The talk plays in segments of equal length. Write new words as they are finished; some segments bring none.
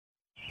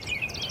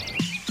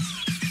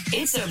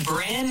It's a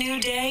brand new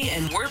day,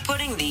 and we're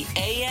putting the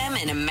AM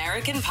in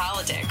American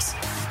politics.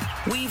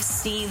 We've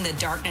seen the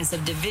darkness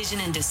of division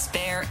and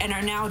despair and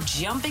are now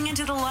jumping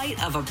into the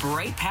light of a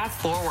bright path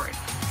forward.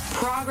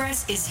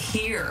 Progress is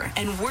here,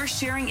 and we're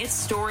sharing its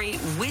story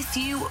with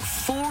you,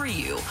 for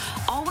you,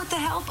 all with the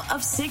help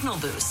of Signal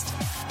Boost.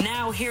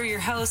 Now, here are your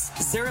hosts,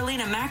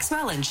 Zerlina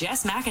Maxwell and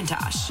Jess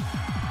McIntosh.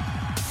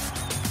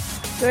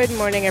 Good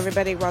morning,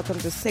 everybody. Welcome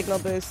to Signal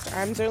Boost.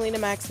 I'm Zerlina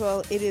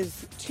Maxwell. It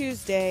is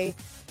Tuesday,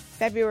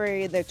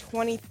 February the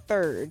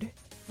 23rd.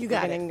 You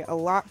got We're getting a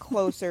lot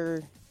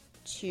closer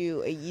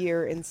to a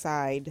year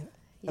inside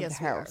of the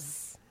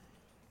house.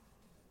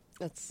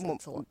 That's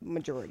a lot.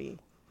 Majority.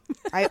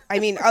 I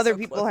mean, other So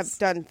people close. have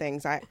done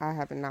things. I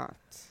have not.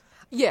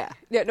 Yeah.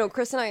 No,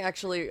 Chris and I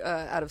actually,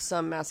 out of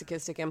some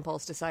masochistic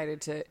impulse,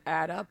 decided to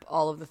add up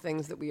all of the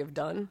things that we have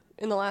done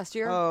in the last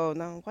year. Oh,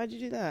 no. Why'd you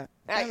do that?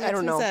 I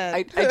don't know.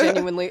 I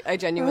genuinely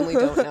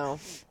don't know.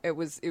 It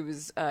was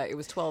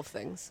 12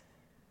 things.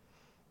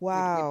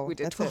 Wow. We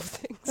did that's 12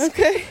 it. things.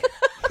 Okay.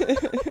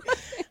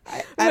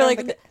 I We're don't like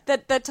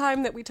think- that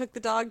time that we took the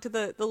dog to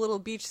the little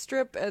beach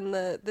strip, and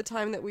the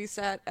time that we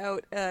sat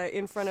out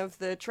in front of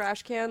the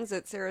trash cans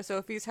at Sarah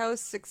Sophie's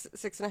house,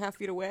 6.5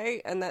 feet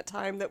away, and that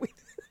time that we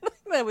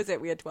that was it.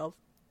 We had 12.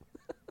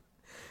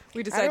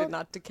 We decided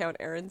not to count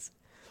errands.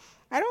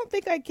 I don't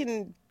think I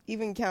can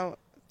even count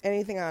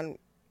anything on.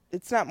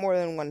 It's not more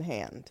than one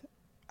hand.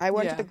 I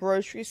went to Yeah. the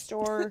grocery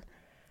store.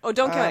 Oh,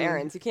 don't count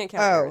errands. You can't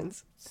count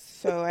errands.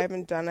 So I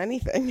haven't done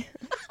anything.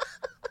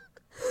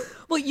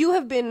 Well, you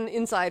have been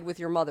inside with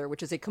your mother,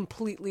 which is a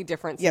completely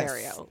different Yes.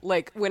 scenario.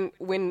 Like when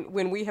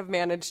we have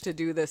managed to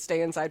do the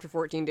stay inside for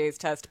 14 days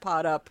test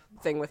pod up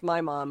thing with my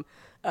mom,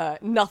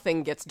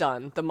 nothing gets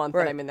done the month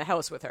Right. that I'm in the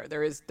house with her.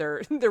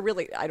 There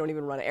really, I don't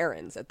even run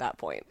errands at that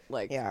point.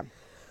 Like, Yeah.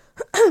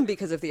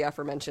 because of the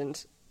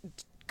aforementioned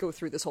go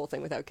through this whole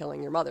thing without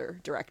killing your mother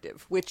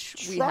directive, which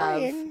we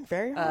Trying have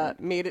very hard.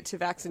 made it to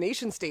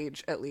vaccination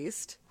stage at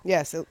least.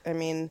 Yes. I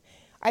mean,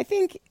 I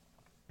think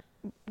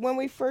when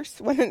we first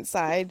went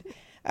inside,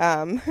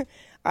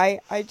 I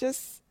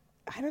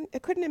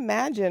couldn't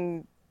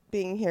imagine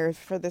being here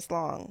for this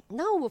long.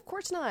 No, of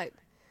course not.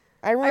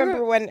 I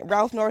remember when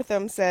Ralph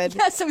Northam said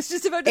Yes, I was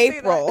just about to say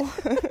April.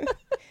 that.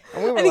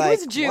 And we were I think like,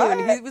 it was June.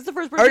 "What?" He was the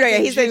first person. Oh, to no, yeah,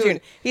 say he said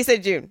June. He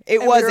said June. It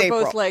And was we were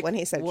April both like, when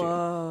he said June.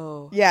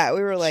 Whoa. Yeah, we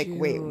were like,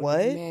 wait, June,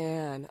 what?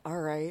 Man, all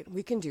right,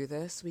 we can do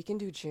this. We can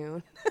do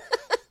June.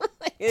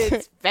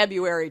 It's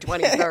February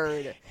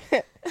 23rd.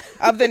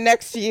 Of the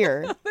next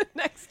year.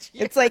 Next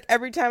year. It's like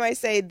every time I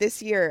say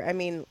this year, I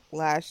mean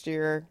last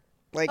year.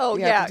 Like, Oh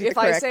you have yeah, to do the if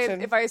I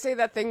correction. say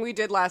that thing we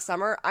did last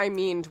summer, I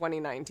mean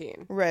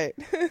 2019. Right.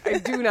 I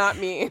do not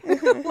mean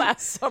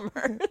last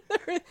summer.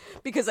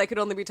 Because I could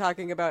only be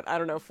talking about, I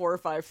don't know, 4 or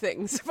 5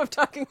 things if I'm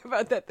talking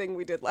about that thing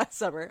we did last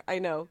summer. I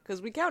know,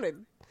 because we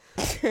counted.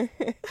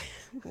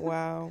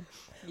 Wow.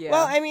 Yeah.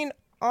 Well, I mean,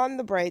 on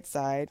the bright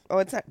side,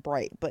 it's not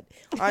bright, but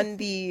on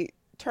the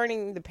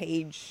turning the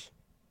page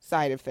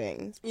side of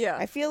things, Yeah.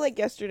 I feel like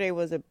yesterday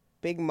was a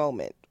big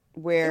moment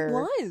where It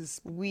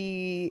was.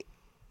 we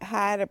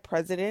had a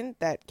president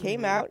that came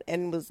Mm-hmm. out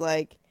and was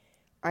like,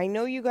 I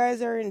know you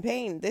guys are in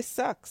pain. This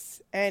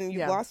sucks. And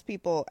you've Yeah. lost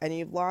people and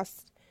you've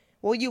lost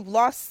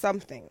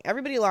something.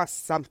 Everybody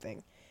lost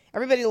something.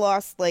 Everybody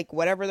lost like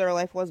whatever their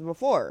life was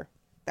before.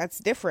 That's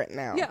different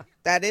now. Yeah.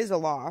 That is a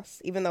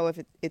loss, even though if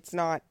it's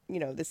not,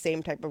 the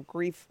same type of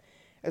grief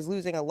as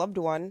losing a loved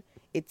one,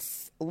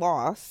 it's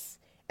loss.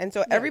 And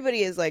so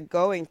everybody is like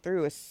going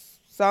through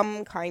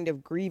some kind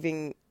of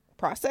grieving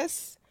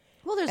process.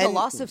 Well, there's a And-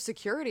 loss of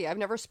security. I've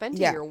never spent a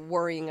Yeah. year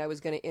worrying I was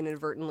going to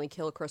inadvertently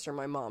kill Chris or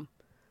my mom.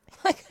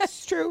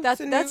 It's true.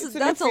 That's It's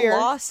that's new a fear.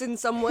 loss in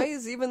some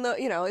ways, even though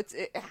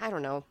I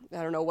don't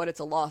know what it's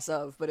a loss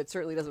of, but it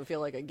certainly doesn't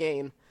feel like a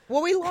gain.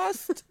 Well, we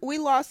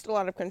lost a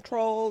lot of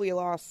control. We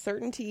lost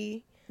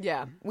certainty.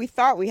 Yeah, We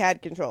thought we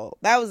had control.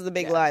 That was the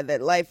big lie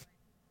that life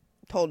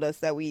told us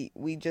that we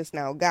just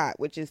now got,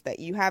 which is that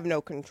you have no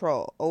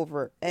control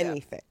over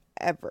anything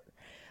ever.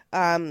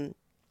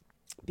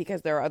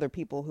 Because there are other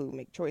people who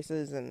make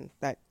choices and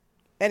that.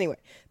 Anyway,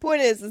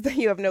 point is that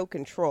you have no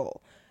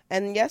control.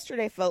 And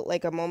yesterday felt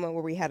like a moment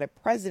where we had a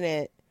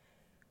president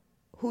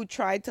who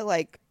tried to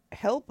like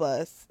help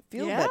us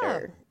feel Yeah.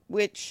 better,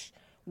 which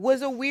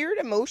was a weird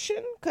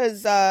emotion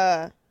because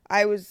I'm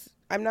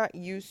not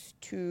used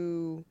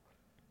to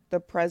the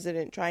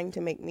president trying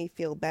to make me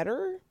feel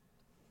better.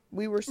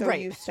 We were so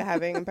Right. used to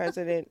having a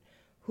president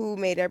who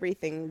made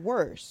everything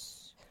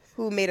worse,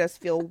 who made us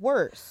feel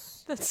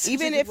worse. That's such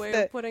a good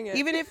way of putting it.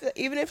 even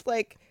if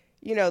like,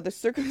 the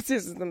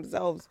circumstances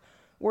themselves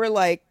were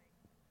like,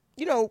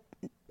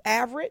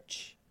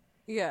 average.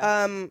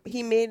 yeah,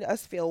 He made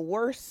us feel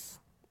worse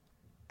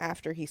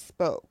after he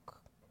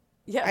spoke.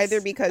 yes.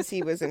 Either because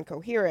he was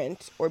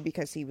incoherent or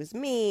because he was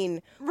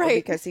mean or Right.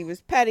 because he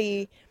was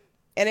petty.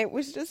 And it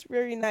was just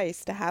very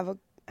nice to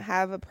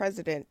have a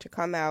president to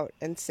come out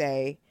and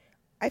say,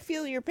 I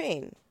feel your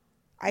pain.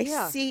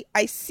 Yeah.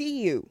 I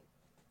see you,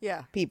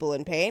 yeah, people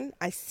in pain.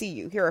 I see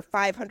you. Here are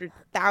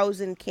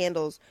 500,000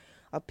 candles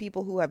of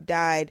people who have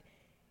died.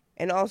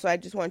 And also, I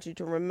just want you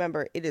to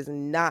remember, it is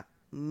not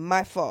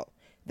my fault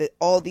that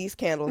all these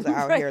candles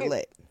are out here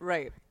lit.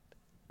 Right.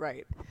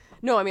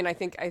 No, I mean, I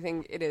think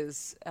it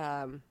is.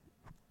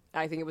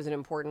 I think it was an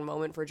important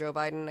moment for Joe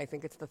Biden. I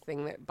think it's the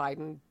thing that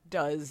Biden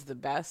does the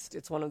best.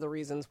 It's one of the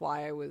reasons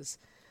why I was,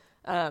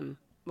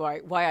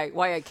 why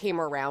I came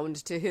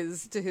around to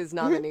his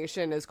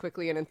nomination as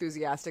quickly and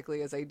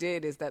enthusiastically as I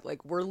did. Is that,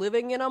 like, we're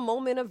living in a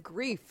moment of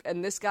grief,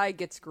 and this guy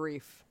gets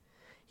grief.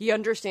 He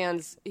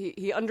understands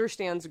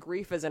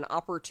grief as an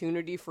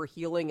opportunity for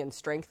healing and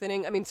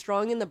strengthening. I mean,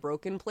 strong in the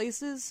broken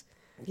places.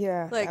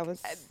 Yeah, like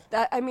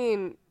that. I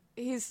mean,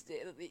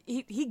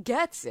 he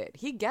gets it.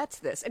 He gets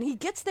this, and he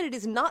gets that it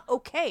is not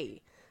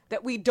okay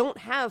that we don't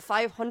have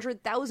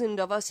 500,000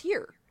 of us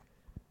here.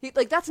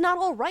 That's not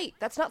all right.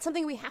 That's not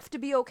something we have to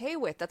be okay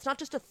with. That's not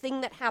just a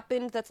thing that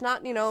happened. That's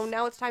not,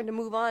 now it's time to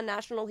move on.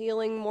 National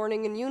healing,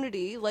 mourning, and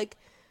unity. Like,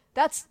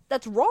 that's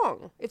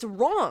wrong. It's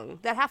wrong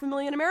that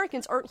 500,000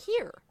 Americans aren't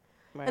here.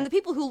 Right. And the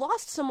people who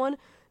lost someone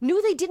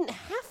knew they didn't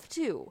have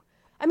to.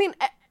 I mean,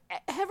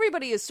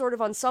 everybody is sort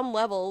of on some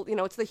level,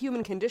 it's the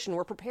human condition.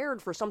 We're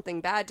prepared for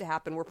something bad to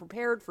happen. We're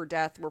prepared for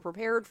death. We're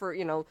prepared for,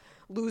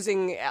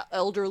 losing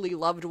elderly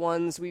loved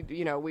ones.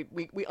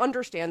 We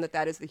understand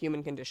that is the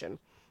human condition.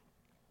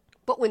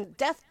 But when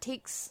death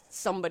takes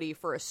somebody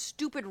for a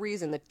stupid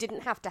reason that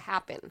didn't have to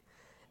happen,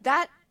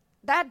 that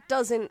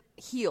doesn't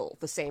heal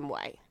the same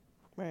way.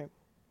 Right.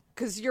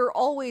 Because you're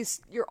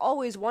always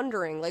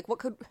wondering, like,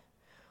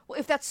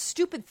 if that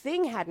stupid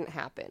thing hadn't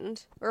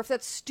happened, or if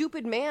that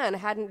stupid man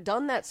hadn't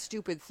done that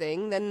stupid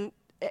thing,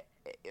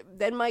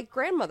 then my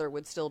grandmother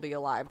would still be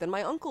alive, then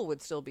my uncle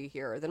would still be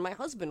here, then my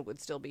husband would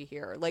still be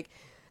here. Like,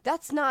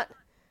 that's not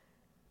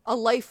a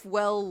life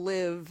well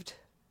lived.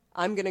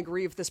 I'm going to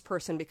grieve this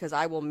person because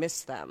I will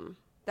miss them.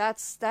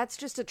 That's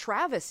just a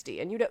travesty,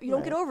 and you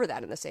don't get over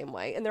that in the same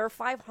way. And there are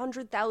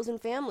 500,000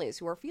 families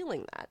who are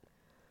feeling that.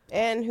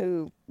 And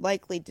who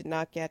likely did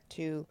not get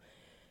to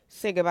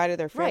say goodbye to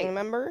their family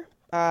member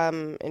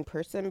in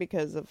person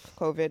because of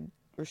COVID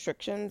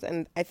restrictions.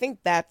 And I think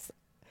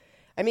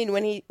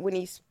when he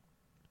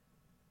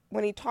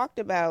talked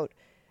about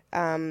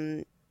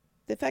the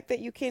fact that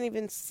you can't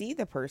even see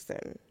the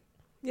person.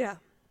 Yeah.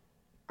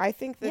 I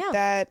think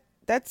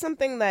that's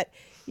something that,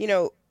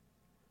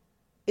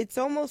 it's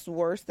almost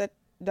worse that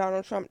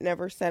Donald Trump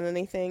never said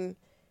anything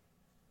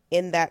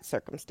in that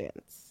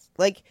circumstance.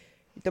 Like,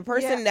 the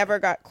person never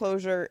got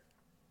closure,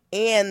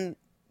 and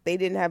they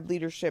didn't have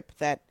leadership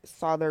that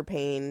saw their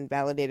pain,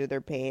 validated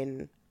their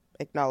pain,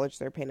 acknowledged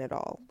their pain at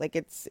all. Like,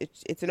 it's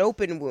an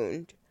open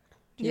wound,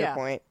 to your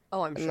point.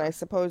 Oh, I'm sure. And I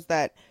suppose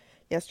that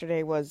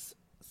yesterday was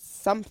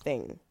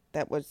something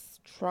that was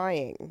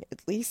trying,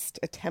 at least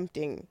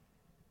attempting,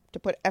 to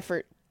put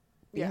effort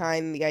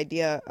behind the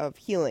idea of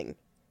healing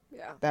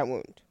that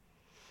wound.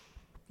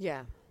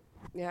 Yeah,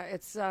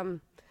 it's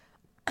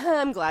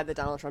I'm glad that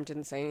Donald Trump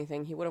didn't say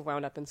anything. He would have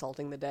wound up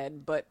insulting the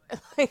dead, but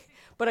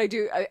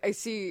I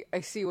see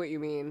what you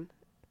mean.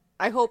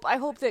 I hope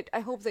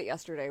that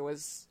yesterday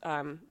was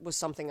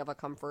something of a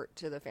comfort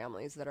to the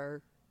families that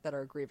are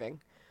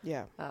grieving.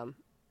 Yeah.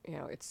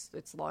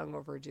 It's long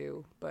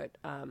overdue, but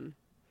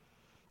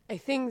I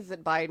think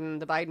that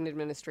the Biden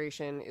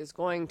administration is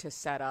going to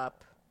set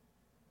up,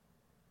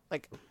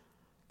 like,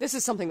 this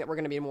is something that we're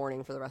going to be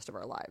mourning for the rest of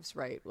our lives,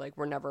 right? Like,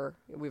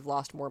 we've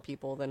lost more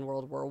people than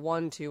World War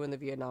I, II, and the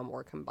Vietnam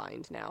War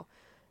combined now.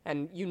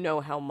 And you know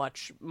how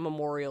much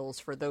memorials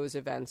for those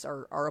events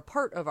are a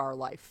part of our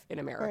life in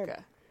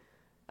America.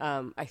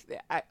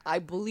 Right. I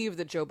believe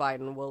that Joe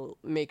Biden will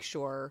make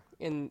sure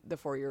in the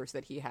 4 years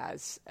that he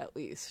has, at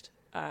least,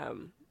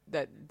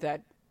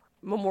 that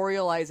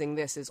memorializing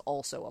this is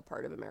also a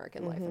part of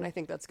American life. And I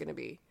think that's going to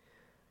be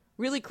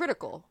really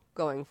critical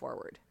going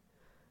forward.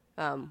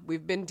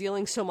 We've been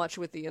dealing so much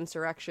with the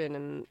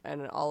insurrection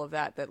and all of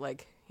that,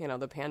 like,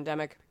 the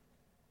pandemic,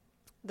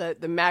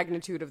 the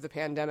magnitude of the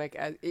pandemic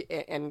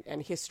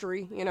and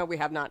history, we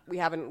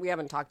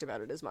haven't talked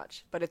about it as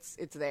much, but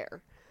it's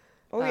there.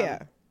 Oh, yeah.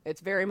 It's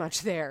very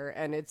much there,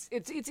 and it's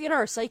in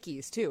our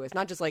psyches too. It's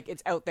not just like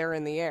it's out there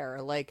in the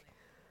air. Like,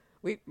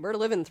 we're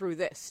living through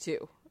this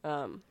too.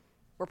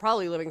 We're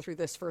probably living through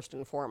this first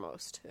and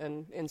foremost,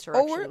 and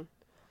insurrection.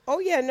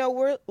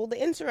 The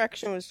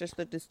insurrection was just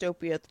the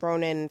dystopia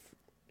thrown in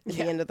at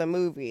the end of the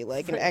movie,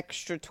 like an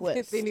extra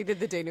twist. They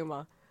needed the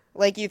denouement.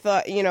 Like, you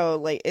thought,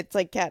 like, it's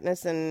like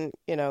Katniss and,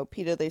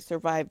 Peeta, they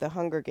survived the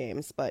Hunger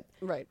Games, but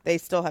they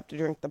still have to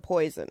drink the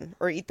poison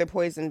or eat the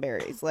poison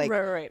berries. Like,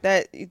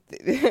 that,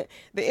 the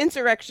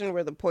insurrection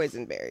were the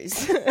poison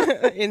berries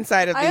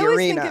inside of the arena. I always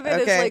think of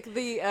it as like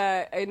the,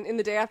 in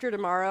The Day After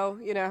Tomorrow,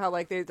 how,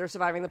 like, they're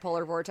surviving the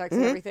polar vortex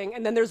and everything,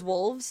 and then there's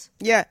wolves.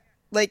 Yeah.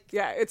 Like,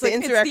 it's the like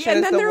insurrection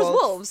and then there's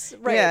wolves. Wolves,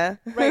 right? Yeah,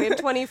 right. In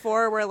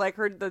 24, where like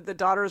the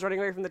daughter is running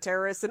away from the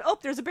terrorists, and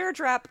there's a bear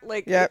trap.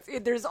 Like,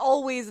 there's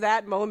always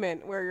that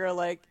moment where you're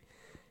like,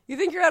 you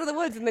think you're out of the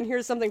woods, and then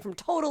here's something from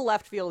total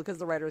left field because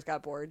the writers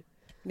got bored.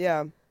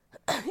 Yeah,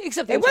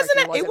 Except the It wasn't.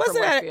 instruction It wasn't.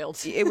 from right A, field.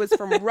 it was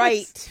from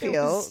right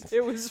field.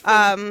 It was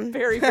from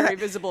very, very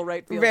visible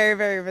right field. Very,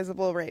 very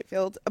visible right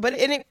field. But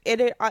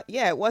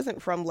it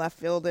wasn't from left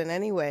field in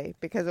any way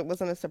because it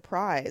wasn't a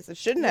surprise. It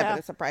shouldn't have been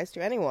a surprise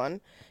to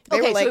anyone. They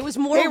Okay, were like, so it was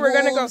more hey, we're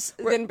gonna wolves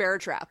go. than bear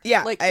trap.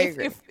 Yeah, like I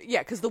agree.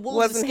 Because the wolves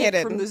Wasn't escaped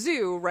hidden. from the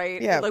zoo,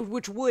 right? Yeah. Like,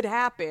 which would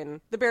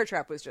happen. The bear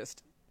trap was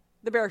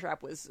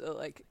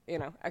like,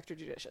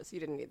 extrajudicious. You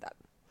didn't need that.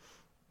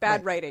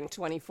 Bad writing.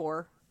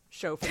 24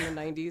 show from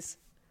the 90s.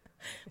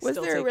 Was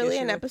Still there take really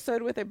issue an with.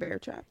 episode with a bear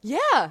trap?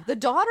 Yeah, the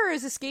daughter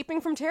is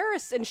escaping from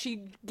terrorists, and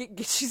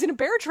she's in a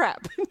bear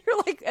trap. And you're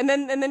like, and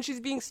then she's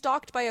being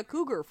stalked by a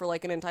cougar for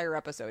like an entire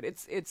episode.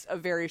 It's a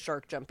very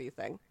shark jumpy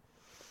thing.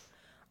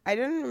 I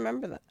didn't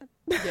remember that.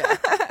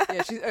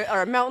 Yeah, she's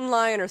or a mountain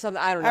lion or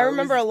something. I don't know. I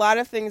remember a lot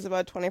of things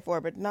about 24,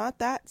 but not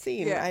that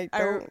scene. Yeah, I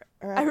don't.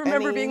 I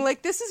remember being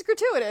like, "This is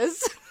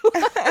gratuitous.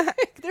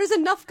 Like, there's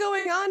enough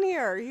going on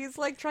here." He's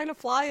like trying to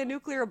fly a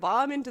nuclear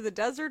bomb into the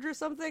desert or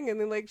something, and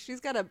then like she's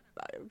got to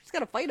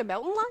fight a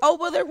mountain lion. Oh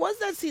well, there was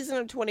that season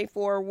of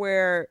 24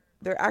 where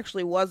there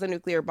actually was a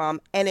nuclear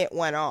bomb and it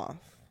went off.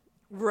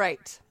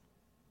 Right.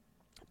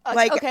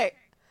 Like, okay.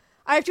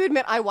 I have to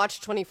admit, I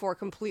watched 24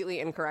 completely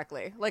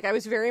incorrectly. Like, I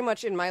was very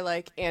much in my,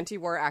 like,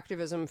 anti-war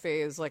activism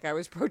phase. Like, I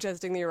was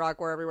protesting the Iraq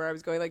War everywhere. I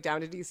was going, like,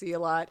 down to D.C. a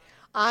lot.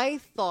 I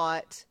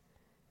thought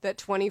that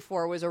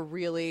 24 was a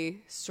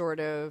really sort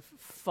of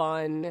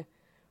fun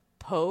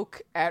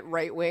poke at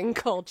right-wing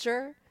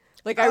culture.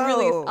 Like,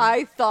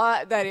 I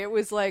thought that it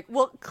was like,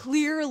 well,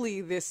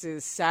 clearly this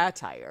is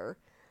satire.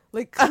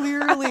 Like,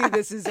 clearly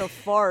this is a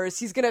farce.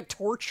 He's going to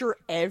torture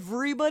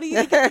everybody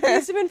to get the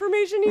piece of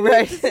information he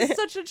needs. This is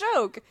such a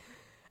joke.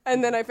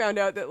 And then I found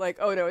out that, like,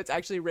 oh no, it's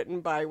actually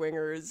written by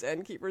wingers,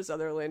 and Kiefer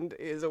Sutherland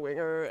is a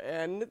winger,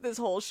 and this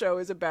whole show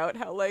is about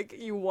how, like,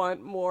 you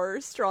want more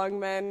strong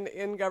men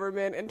in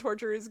government, and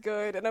torture is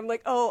good. And I'm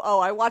like, oh,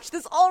 I watched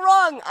this all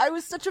wrong. I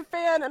was such a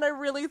fan, and I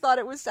really thought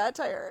it was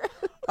satire.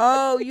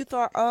 Oh, you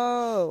thought?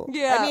 Oh,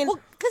 Yeah, I mean,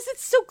 because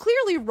it's so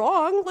clearly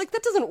wrong. Like,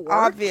 that doesn't work.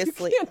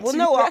 obviously. You can't Well, do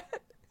no.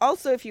 that.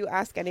 Also, if you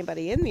ask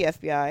anybody in the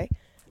FBI,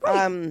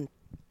 I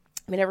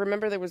mean, I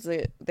remember there was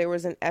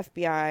an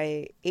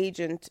FBI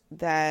agent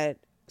that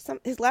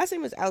his last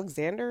name was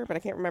Alexander, but I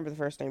can't remember the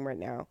first name right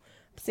now.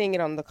 I'm seeing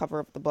it on the cover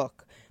of the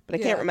book, but I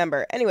can't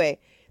remember. Anyway,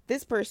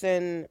 this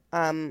person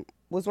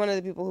was one of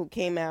the people who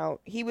came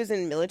out. He was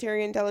in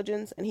military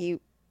intelligence, and he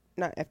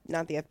not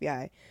the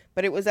FBI,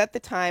 but it was at the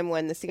time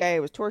when the CIA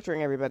was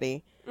torturing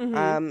everybody.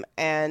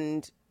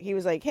 And he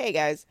was like, "Hey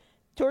guys,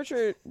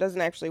 torture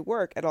doesn't actually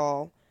work at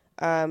all.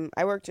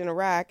 I worked in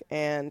Iraq,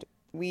 and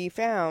we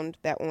found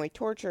that when we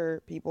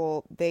torture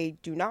people, they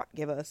do not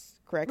give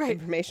us correct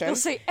information. They'll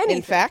say anything.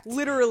 In fact,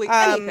 literally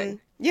anything.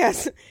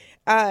 Yes,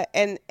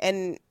 and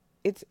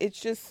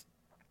it's just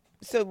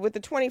so with the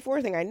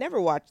 24 thing. I never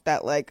watched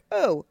that. Like,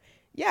 oh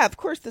yeah, of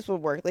course this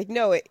would work. Like,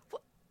 no, it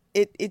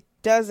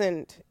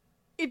doesn't.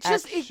 It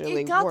just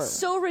actually it got work.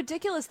 so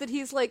ridiculous that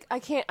he's like, I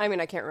can't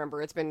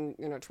remember. It's been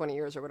 20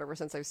 years or whatever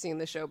since I've seen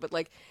the show, but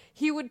like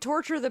he would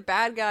torture the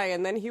bad guy,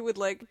 and then he would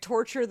like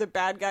torture the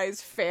bad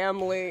guy's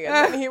family, and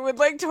then he would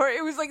like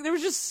it was like there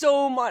was just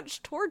so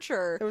much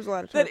torture. There was a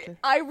lot of that torture.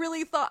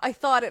 I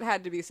thought it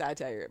had to be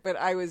satire, but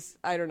I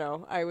don't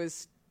know. I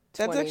was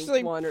That's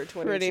actually 21 or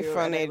 22, pretty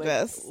funny. and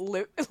I,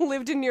 like,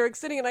 lived in New York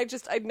City, and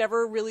I'd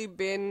never really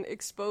been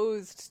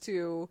exposed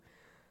to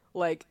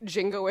like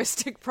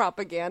jingoistic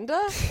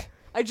propaganda.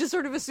 I just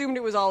sort of assumed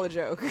it was all a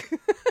joke.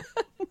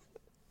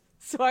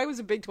 So I was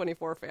a big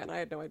 24 fan. I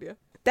had no idea.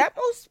 That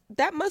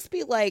must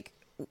be like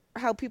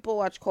how people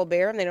watch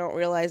Colbert and they don't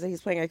realize that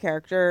he's playing a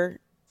character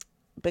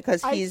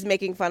because he's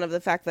making fun of the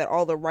fact that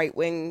all the right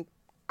wing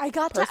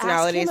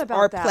personalities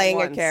are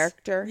playing a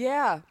character.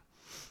 Yeah.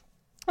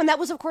 And that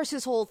was, of course,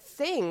 his whole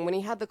thing. When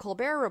he had the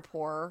Colbert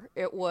Report,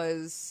 he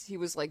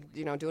was like,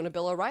 doing a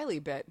Bill O'Reilly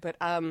bit. But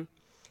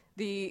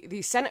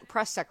the Senate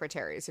press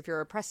secretaries, if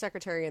you're a press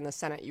secretary in the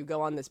Senate, you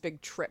go on this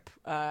big trip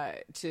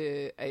I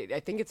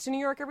think it's to New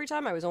York every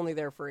time. I was only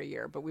there for a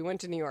year, but we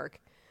went to New York.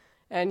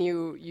 And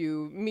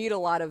you meet a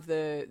lot of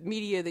the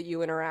media that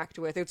you interact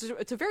with.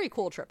 It's a very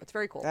cool trip. It's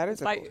very cool. That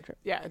is a cool trip.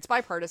 Yeah, it's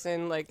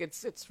bipartisan. Like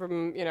it's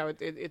from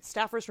it's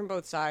staffers from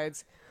both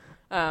sides.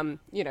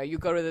 You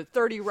go to the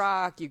 30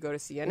 Rock, you go to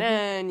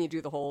CNN, you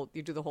do the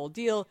whole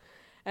deal,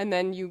 and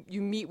then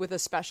you meet with a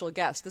special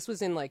guest. This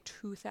was in like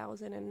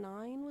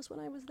 2009 was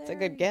when I was there. It's a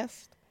good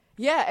guest.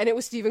 Yeah, and it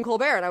was Stephen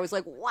Colbert, and I was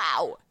like,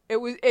 wow. It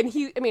was, and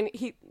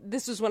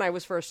this was when I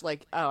was first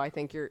like, oh, I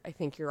think you're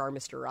our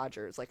Mr.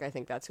 Rogers. Like, I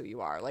think that's who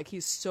you are. Like,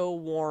 he's so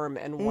warm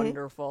and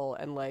wonderful,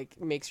 and like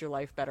makes your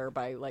life better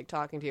by like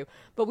talking to you.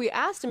 But we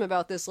asked him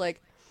about this.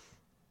 Like,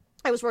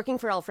 I was working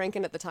for Al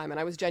Franken at the time, and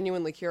I was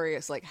genuinely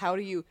curious. Like, how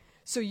do you?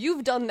 So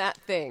you've done that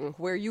thing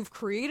where you've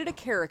created a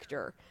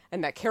character,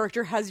 and that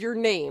character has your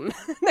name.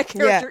 That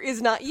character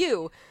is not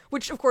you,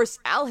 which of course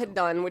Al had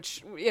done,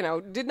 which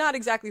did not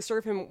exactly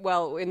serve him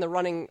well in the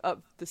running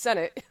of the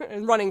Senate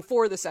and running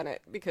for the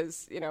Senate,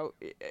 because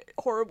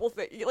horrible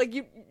thing. Like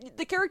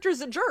the character's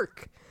a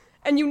jerk,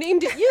 and you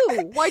named it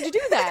you. Why'd you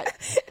do that?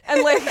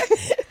 And like,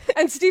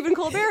 And Stephen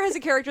Colbert has a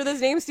character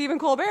that's named Stephen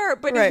Colbert,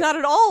 but Right. is not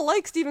at all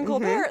like Stephen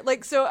Colbert.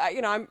 Like, so,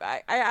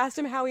 I asked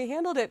him how he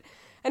handled it.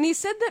 And he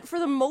said that for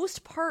the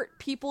most part,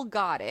 people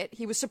got it.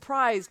 He was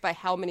surprised by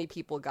how many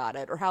people got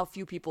it or how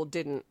few people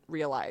didn't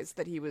realize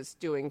that he was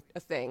doing a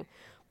thing.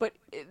 But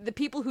the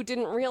people who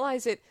didn't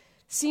realize it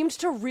seemed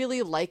to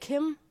really like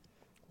him.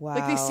 Wow.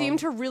 Like, they seemed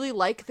to really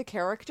like the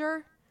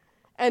character.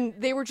 And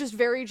they were just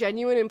very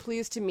genuine and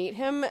pleased to meet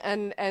him,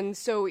 and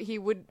so he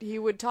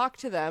would talk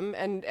to them,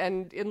 and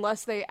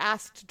unless they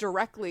asked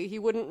directly, he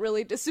wouldn't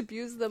really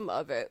disabuse them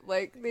of it.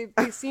 Like,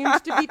 they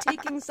seemed to be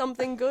taking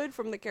something good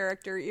from the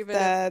character, even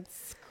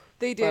if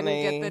they didn't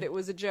get that it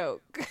was a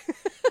joke.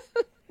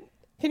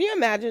 Can you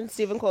imagine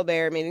Stephen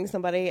Colbert meeting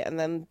somebody and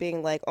then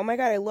being like, "Oh my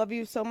God, I love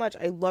you so much.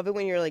 I love it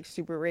when you're like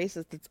super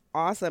racist. It's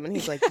awesome." And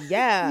he's like,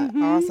 "Yeah,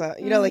 awesome."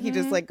 You know, like he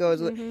just like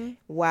goes,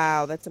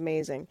 "Wow, that's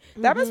amazing."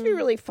 That must be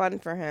really fun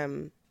for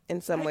him in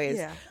some ways.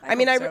 Yeah, I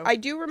mean, hope so. I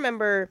do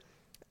remember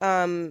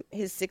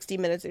his 60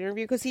 Minutes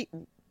interview because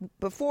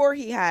before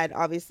he had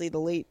obviously the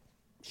Late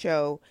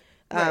Show,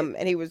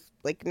 and he was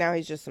like, now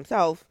he's just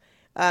himself.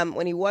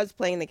 When he was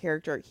playing the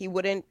character, he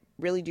wouldn't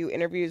really do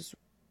interviews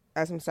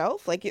as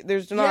himself. Like,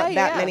 there's not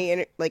that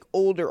many like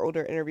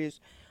older interviews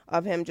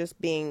of him just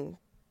being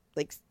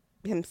like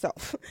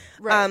himself.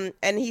 Right.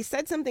 And he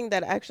said something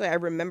that actually I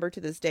remember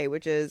to this day,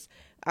 which is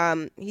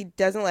he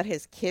doesn't let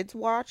his kids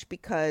watch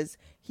because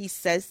he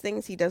says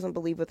things he doesn't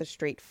believe with a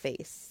straight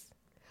face.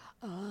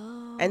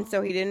 Oh. And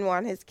so he didn't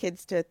want his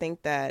kids to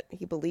think that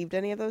he believed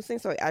any of those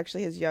things. So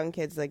actually his young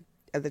kids, like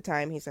at the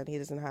time, he said he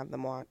doesn't have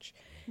them watch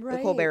the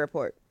Colbert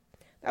Report.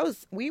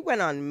 We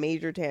went on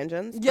major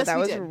tangents, but that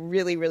was a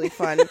really, really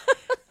fun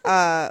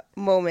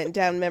moment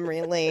down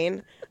memory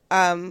lane.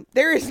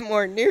 There is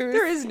more news.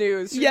 There is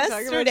news. Should we talk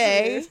about some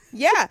Yesterday, news?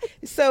 yeah.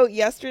 So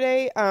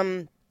yesterday,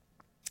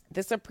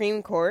 the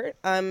Supreme Court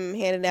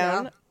handed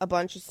down a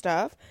bunch of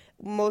stuff.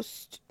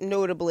 Most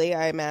notably,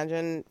 I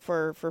imagine,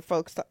 for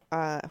folks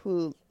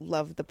who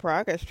love the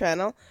Progress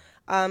Channel,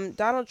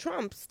 Donald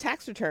Trump's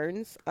tax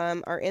returns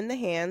are in the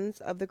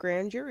hands of the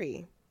grand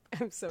jury.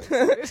 I'm so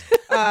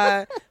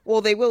excited. Well,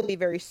 they will be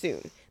very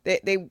soon.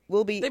 They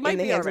will be in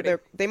the hands of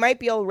their. They might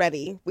be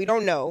already. We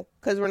don't know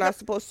because we're not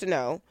supposed to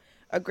know.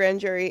 A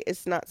grand jury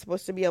is not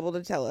supposed to be able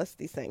to tell us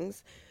these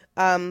things.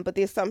 But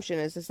the assumption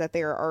is that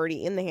they are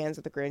already in the hands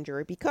of the grand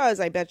jury because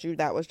I bet you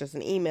that was just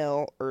an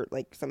email or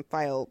like some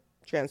file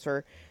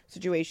transfer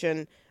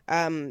situation.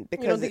 Because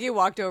You don't think he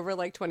walked over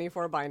like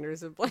 24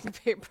 binders of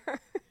blank paper?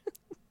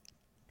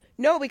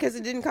 No, because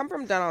it didn't come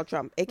from Donald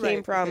Trump. It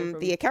came from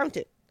the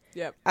accountant.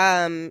 Yep.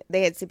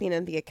 They had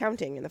subpoenaed the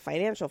accounting and the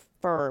financial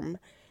firm,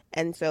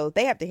 and so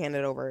they have to hand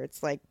it over.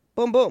 It's like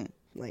boom, boom,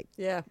 like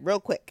real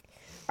quick.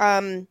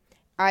 I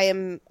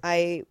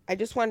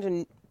just wanted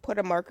to put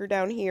a marker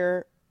down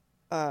here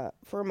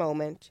for a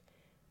moment.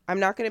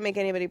 I'm not going to make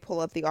anybody pull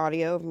up the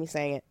audio of me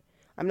saying it.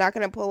 I'm not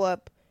going to pull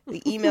up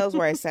the emails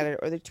where I said it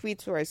or the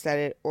tweets where I said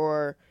it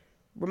or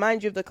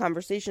remind you of the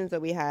conversations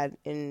that we had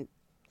in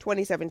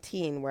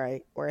 2017 where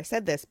I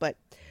said this. But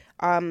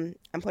I'm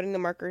putting the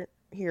marker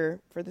here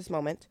for this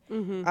moment.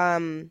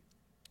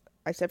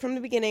 I said from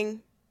the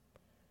beginning,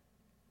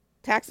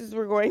 taxes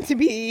were going to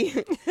be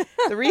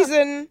the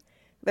reason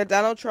that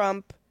Donald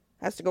Trump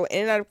has to go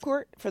in and out of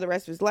court for the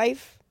rest of his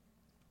life.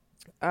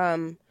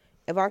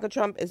 Ivanka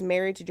Trump is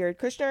married to Jared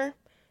Kushner.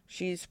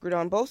 She's screwed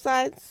on both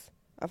sides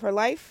of her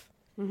life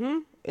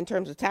in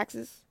terms of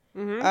taxes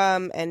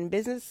and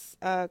business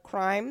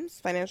crimes,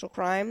 financial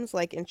crimes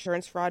like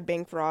insurance fraud,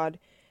 bank fraud,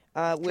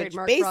 which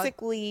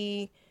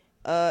basically...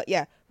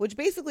 which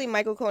basically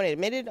Michael Cohen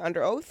admitted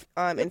under oath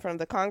in front of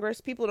the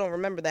Congress. People don't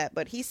remember that,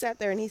 but he sat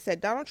there and he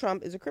said, Donald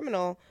Trump is a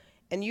criminal,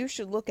 and you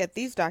should look at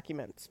these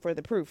documents for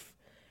the proof.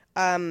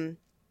 And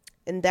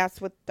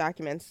that's what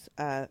documents,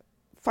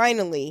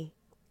 finally,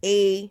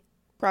 a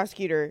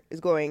prosecutor is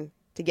going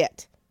to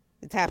get.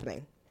 It's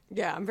happening.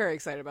 Yeah, I'm very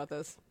excited about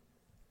this.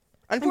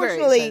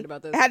 Unfortunately,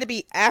 it had to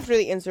be after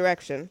the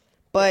insurrection,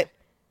 but,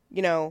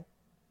 you know...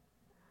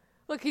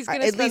 Look, he's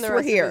going to spend the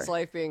rest of his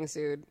life being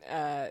sued.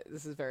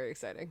 This is very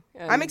exciting.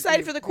 And I'm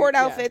excited for the court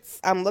outfits.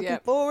 I'm looking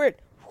forward.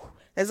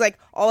 It's like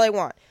all I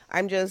want.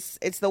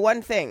 It's the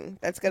one thing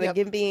that's going to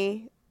give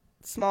me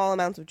small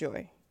amounts of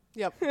joy.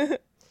 Yep.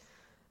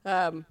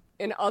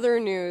 In other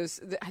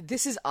news,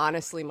 this is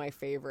honestly my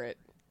favorite.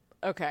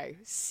 Okay,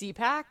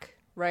 CPAC,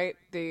 right?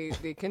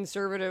 The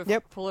Conservative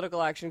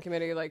Political Action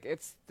Committee. Like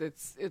it's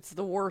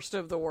the worst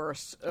of the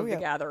worst of the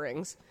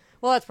gatherings.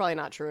 Well, that's probably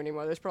not true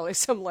anymore. There's probably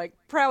some, like,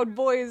 Proud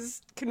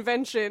Boys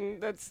convention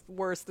that's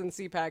worse than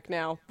CPAC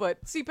now.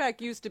 But CPAC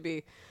used to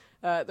be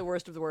the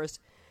worst of the worst.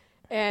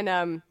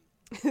 And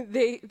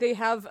they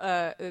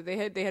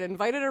had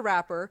invited a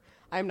rapper.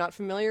 I'm not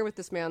familiar with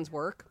this man's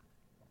work.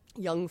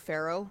 Young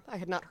Pharaoh. I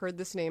had not heard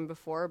this name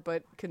before,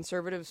 but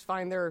conservatives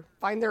find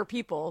their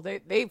people.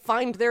 They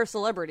find their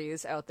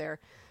celebrities out there.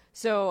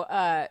 So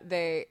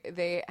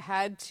they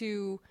had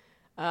to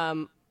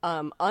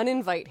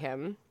uninvite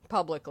him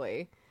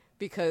publicly,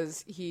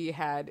 because he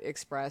had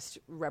expressed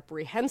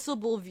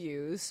reprehensible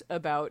views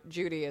about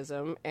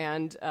Judaism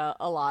and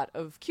a lot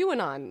of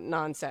QAnon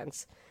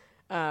nonsense.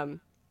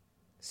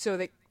 So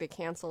they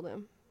canceled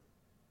him.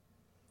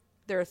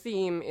 Their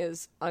theme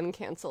is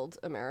uncanceled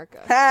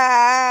America.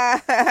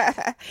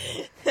 I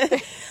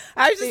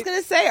was just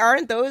going to say,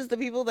 aren't those the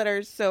people that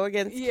are so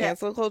against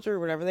cancel culture or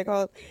whatever they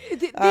call it?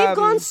 They've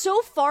gone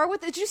so far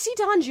with it. Did you see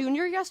Don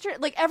Jr. yesterday?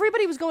 Like,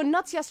 everybody was going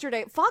nuts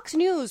yesterday. Fox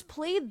News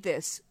played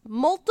this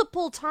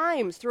multiple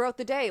times throughout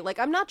the day. Like,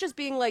 I'm not just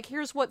being like,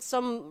 here's what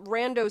some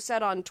rando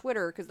said on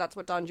Twitter, because that's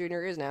what Don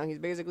Jr. is now. He's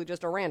basically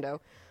just a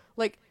rando.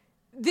 Like,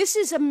 this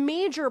is a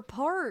major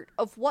part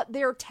of what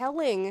they're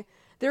telling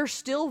their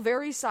still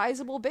very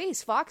sizable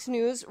base. Fox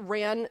News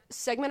ran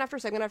segment after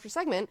segment after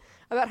segment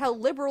about how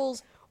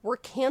liberals were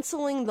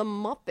canceling the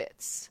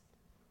Muppets.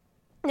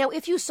 Now,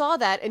 if you saw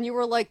that and you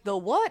were like, the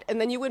what? And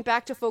then you went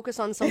back to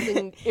focus on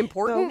something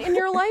important in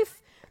your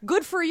life,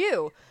 good for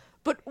you.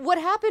 But what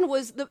happened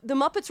was the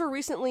Muppets were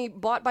recently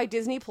bought by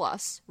Disney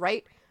Plus,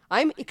 right?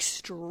 I'm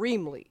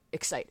extremely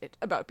excited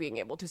about being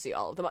able to see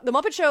all of them. The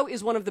Muppet Show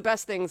is one of the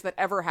best things that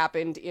ever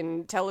happened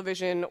in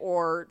television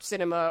or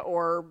cinema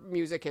or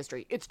music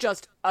history. It's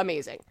just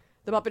amazing.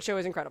 The Muppet Show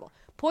is incredible.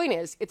 Point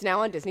is, it's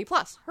now on Disney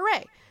Plus.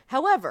 Hooray.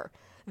 However,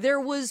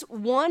 there was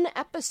one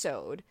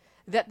episode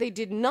that they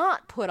did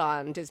not put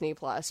on Disney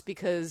Plus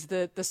because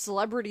the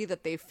celebrity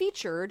that they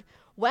featured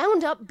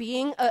wound up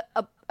being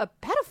a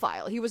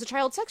pedophile. He was a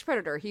child sex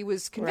predator. He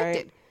was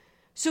convicted. Right.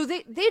 So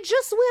they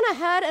just went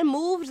ahead and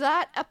moved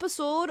that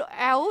episode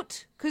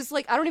out because,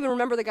 like, I don't even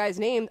remember the guy's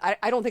name.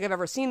 I don't think I've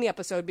ever seen the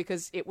episode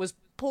because it was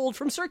pulled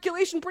from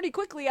circulation pretty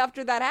quickly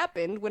after that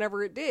happened,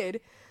 whenever it did.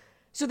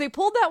 So they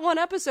pulled that one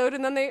episode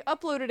and then they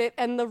uploaded it,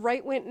 and the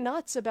right went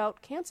nuts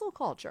about cancel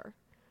culture.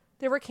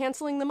 They were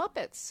canceling the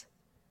Muppets.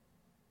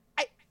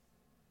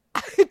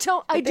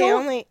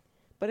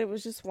 But it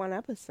was just one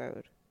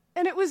episode.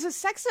 And it was a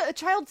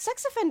child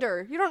sex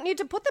offender. You don't need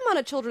to put them on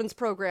a children's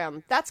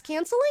program. That's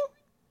canceling?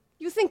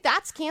 You think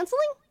that's canceling?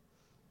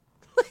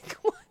 Like,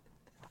 what?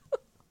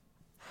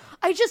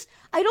 I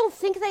don't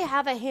think they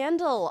have a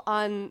handle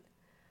on.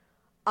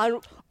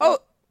 Oh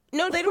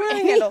no, they don't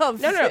have a handle.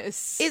 No.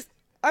 This.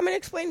 I'm going to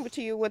explain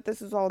to you what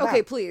this is all about.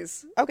 Okay,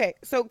 please. Okay,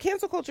 so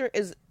cancel culture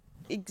is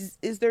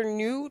their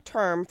new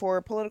term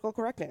for political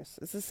correctness.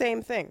 It's the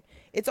same thing.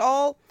 It's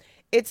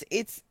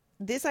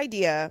this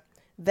idea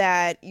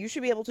that you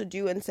should be able to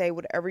do and say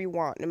whatever you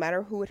want, no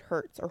matter who it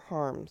hurts or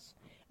harms.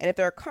 And if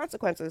there are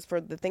consequences for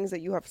the things that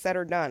you have said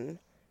or done,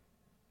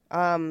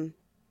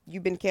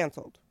 you've been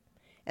canceled.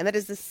 And that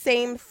is the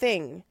same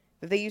thing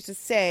that they used to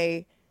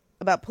say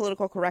about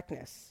political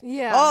correctness.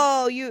 Yeah.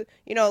 Oh,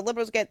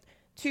 liberals get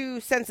too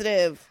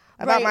sensitive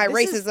about my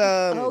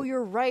racism.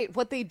 You're right.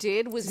 What they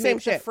did was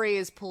make the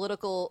phrase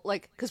political,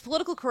 because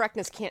political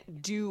correctness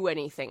can't do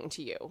anything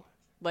to you.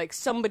 Like,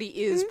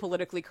 somebody is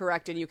politically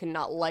correct and you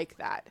cannot like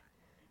that.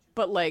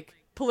 But,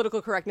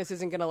 political correctness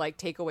isn't going to,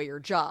 take away your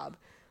job.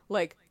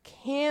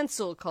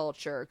 Cancel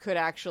culture could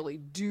actually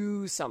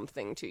do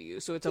something to you.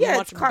 So it's a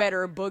much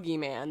better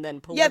boogeyman than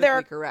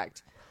politically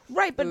correct.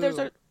 Right, but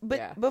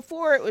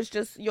before it was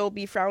just you'll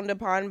be frowned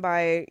upon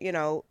by,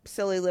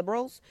 silly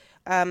liberals,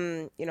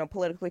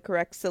 politically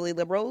correct silly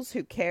liberals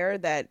who care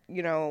that,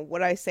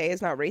 what I say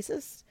is not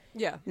racist.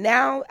 Yeah.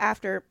 Now,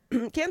 after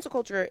cancel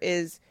culture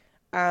is,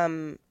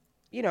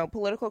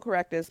 political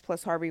correctness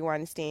plus Harvey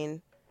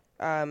Weinstein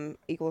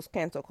equals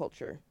cancel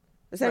culture.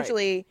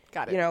 Essentially,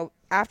 Got it.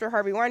 After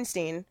Harvey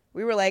Weinstein,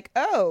 we were like,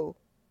 oh,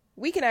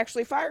 we can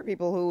actually fire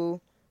people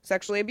who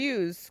sexually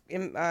abuse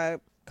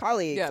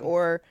colleagues,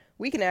 or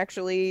we can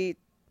actually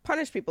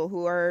punish people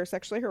who are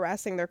sexually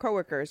harassing their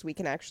coworkers. We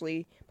can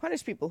actually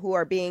punish people who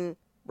are being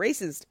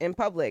racist in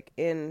public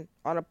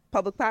on a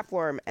public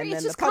platform, and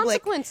then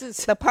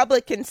the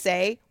public can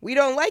say, we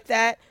don't like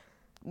that,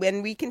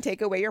 when we can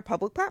take away your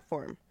public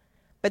platform.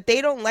 But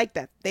they don't like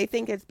that. They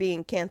think it's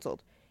being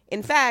canceled.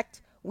 In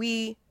fact,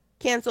 we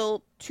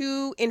cancel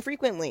too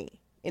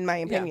infrequently, in my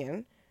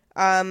opinion.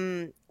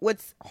 Yeah.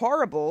 What's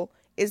horrible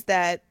is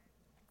that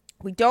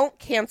we don't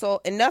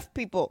cancel enough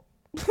people.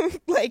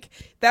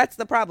 That's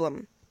the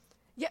problem.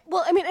 Yeah,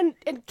 well, I mean, and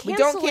canceling... We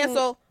don't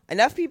cancel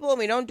enough people, and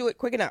we don't do it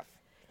quick enough.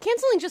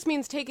 Canceling just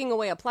means taking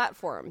away a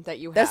platform that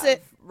you have. That's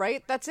it.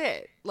 Right? That's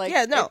it.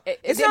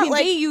 It's not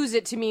they use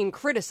it to mean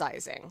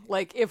criticizing.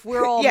 If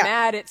we're all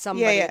mad at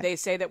somebody, they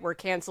say that we're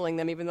canceling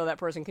them, even though that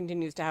person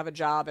continues to have a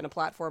job and a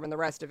platform and the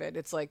rest of it.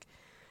 It's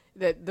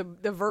the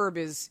verb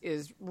is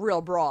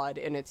real broad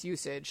in its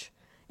usage.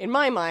 In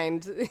my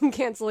mind,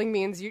 canceling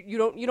means you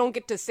don't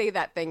get to say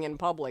that thing in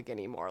public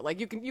anymore.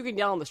 You can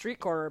yell on the street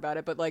corner about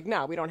it, but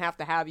no, we don't have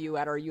to have you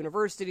at our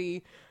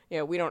university.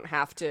 We don't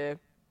have to.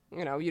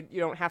 You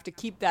don't have to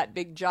keep that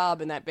big job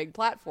and that big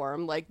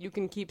platform. You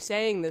can keep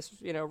saying this,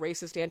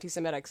 racist,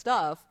 anti-Semitic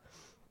stuff,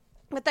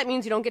 but that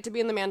means you don't get to be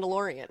in The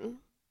Mandalorian.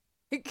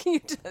 That's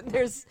okay.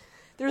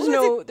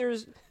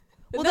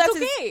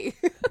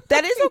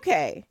 That is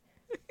okay.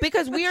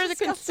 Because we are the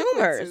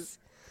consumers.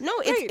 No,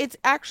 it's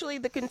actually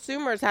the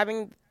consumers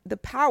having the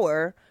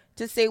power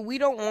to say we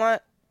don't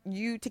want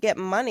you to get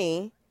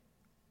money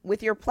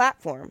with your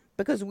platform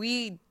because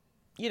we,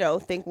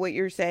 think what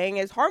you're saying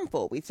is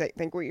harmful. We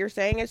think what you're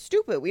saying is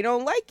stupid. We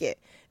don't like it.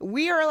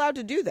 We are allowed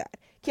to do that.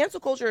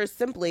 Cancel culture is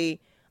simply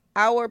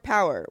our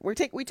power. We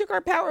took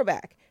our power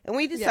back, and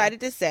we decided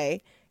to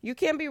say, you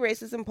can't be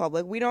racist in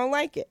public. We don't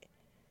like it.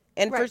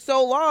 And for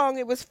so long,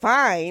 it was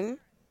fine.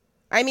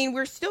 I mean,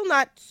 we're still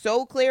not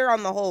so clear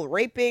on the whole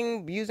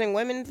raping, abusing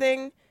women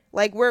thing.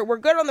 Like, we're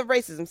good on the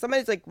racism.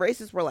 Somebody's like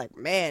racist, we're like,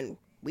 man,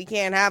 we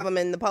can't have them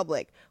in the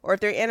public. Or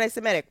if they're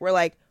anti-Semitic, we're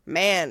like,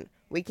 man,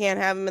 we can't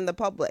have them in the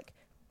public,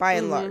 by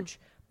and large.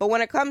 But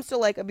when it comes to,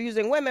 like,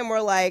 abusing women,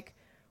 we're like,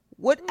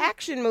 what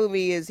action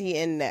movie is he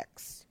in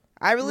next?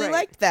 I really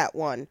liked that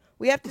one.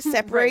 We have to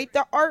separate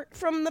the art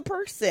from the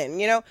person,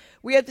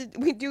 We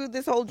do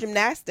this whole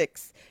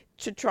gymnastics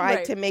to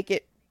try to make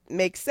it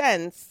make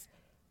sense.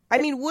 I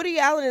mean, Woody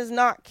Allen is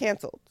not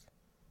canceled.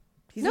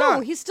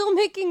 He's still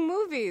making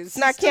movies.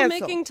 He's still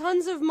making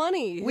tons of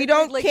money. We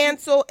don't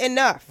cancel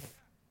enough.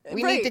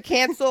 We need to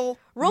cancel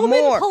Roman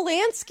more.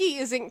 Polanski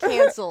isn't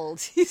canceled.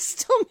 He's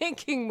still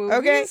making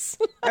movies.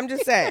 Okay, I'm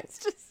just saying.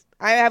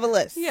 I have a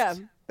list. Yeah.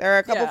 There are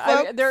a couple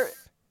folks. There are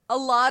a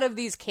lot of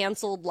these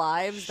canceled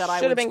lives that I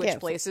would switch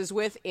places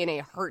with in a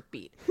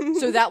heartbeat.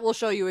 So that will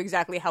show you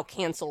exactly how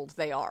canceled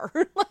they are.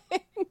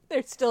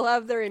 They still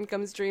have their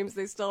income streams.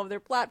 They still have their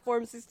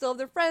platforms. They still have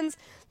their friends.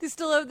 They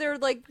still have their,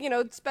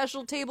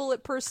 special table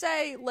at per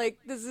se.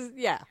 This is,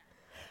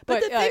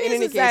 But the thing in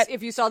is any case, that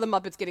if you saw the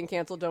Muppets getting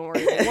canceled, don't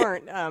worry, they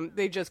weren't.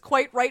 They just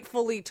quite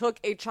rightfully took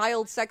a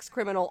child sex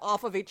criminal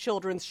off of a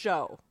children's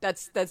show.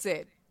 That's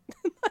it.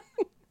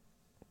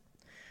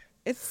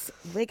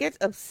 They get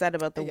upset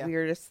about the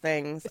weirdest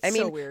things. It's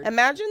so weird.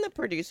 Imagine the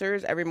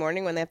producers every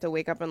morning when they have to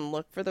wake up and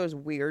look for those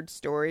weird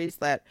stories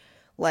that,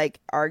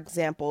 are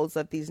examples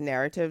of these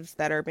narratives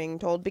that are being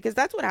told, because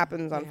that's what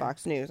happens on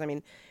Fox News. I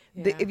mean,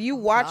 if you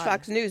watch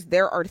Fox News,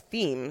 there are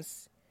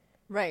themes.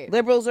 Right.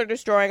 Liberals are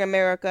destroying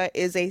America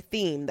is a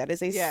theme. That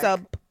is a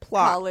subplot.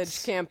 College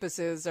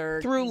campuses are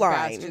through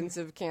line. bastions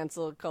of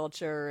cancel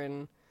culture,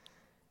 and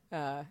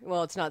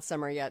it's not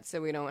summer yet,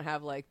 so we don't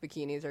have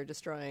bikinis are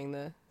destroying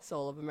the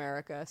soul of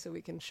America, so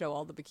we can show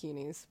all the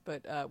bikinis.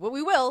 But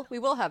we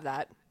will have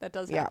that. That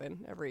does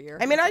happen every year.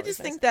 I mean, I just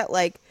think that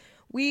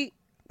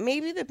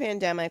maybe the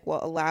pandemic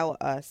will allow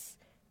us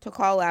to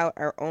call out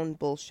our own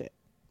bullshit.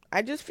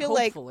 I just feel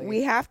Hopefully. like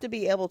we have to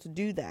be able to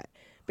do that,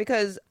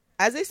 because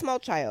as a small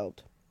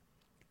child,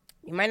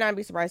 you might not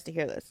be surprised to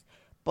hear this,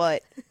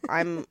 but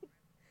I'm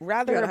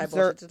rather you got a high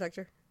bullshit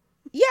detector.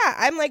 Yeah,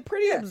 I'm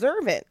pretty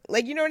observant.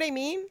 You know what I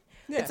mean?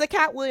 Yeah. It's a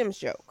Cat Williams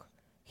joke.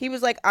 He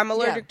was like, I'm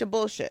allergic to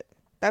bullshit.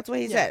 That's what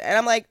he said. And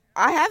I'm like,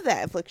 I have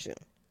that affliction.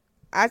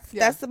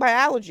 That's my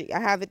allergy. I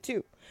have it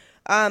too.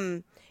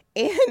 And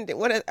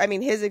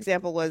his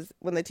example was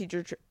when the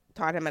teacher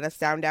taught him how to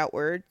sound out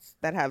words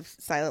that have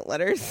silent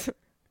letters.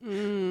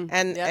 And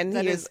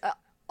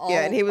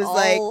he was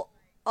like,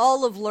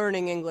 all of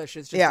learning English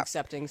is just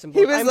accepting some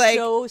bullshit. I'm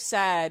so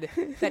sad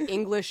that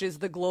English is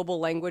the global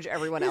language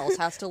everyone else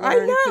has to learn.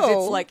 I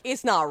know.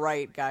 It's not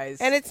right,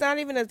 guys. And it's not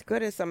even as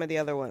good as some of the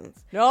other ones.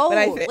 No,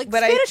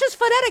 Spanish is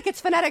phonetic.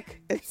 It's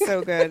phonetic. It's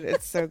so good.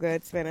 It's so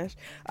good, Spanish.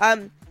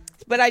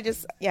 But I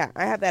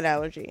have that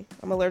allergy.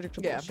 I'm allergic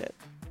to bullshit.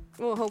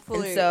 Well,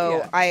 hopefully. And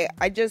so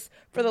I just,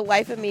 for the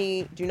life of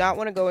me, do not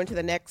want to go into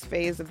the next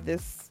phase of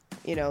this,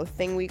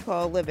 thing we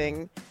call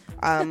living,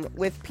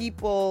 with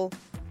people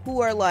who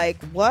are like,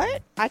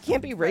 what? I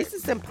can't be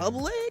racist in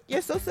public?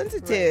 You're so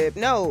sensitive. Right.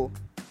 No.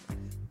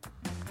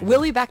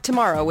 We'll be back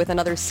tomorrow with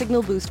another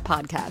Signal Boost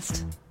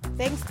podcast.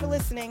 Thanks for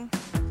listening.